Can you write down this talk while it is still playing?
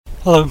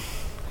Hello,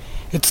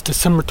 it's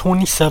December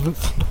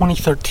 27th,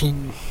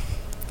 2013.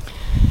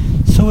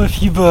 So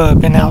if you've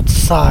been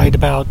outside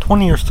about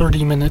 20 or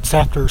 30 minutes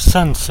after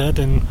sunset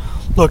and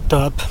looked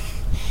up,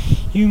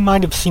 you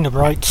might have seen a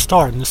bright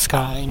star in the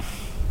sky.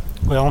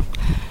 Well,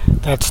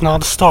 that's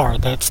not a star,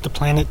 that's the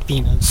planet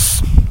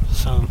Venus.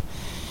 So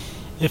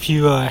if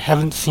you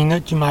haven't seen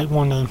it, you might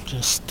want to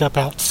just step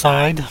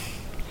outside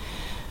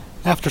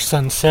after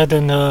sunset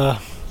and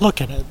look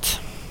at it.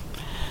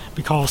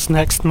 Because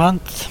next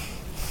month,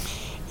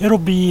 it'll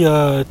be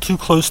too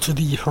close to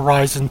the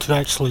horizon to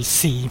actually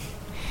see.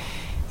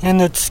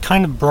 And it's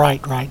kind of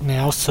bright right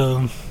now,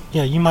 so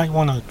yeah, you might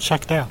want to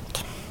check it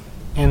out.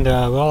 And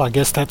well, I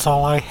guess that's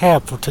all I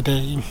have for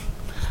today.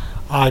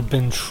 I've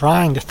been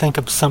trying to think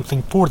of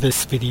something for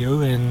this video,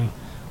 and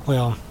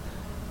well,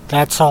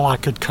 that's all I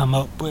could come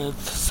up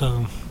with,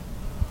 so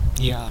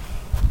yeah.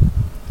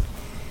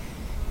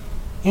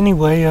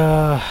 Anyway,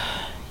 yeah,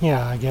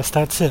 I guess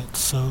that's it.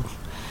 So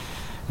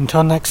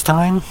until next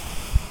time,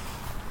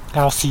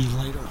 I'll see you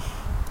later.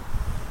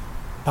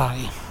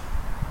 Bye.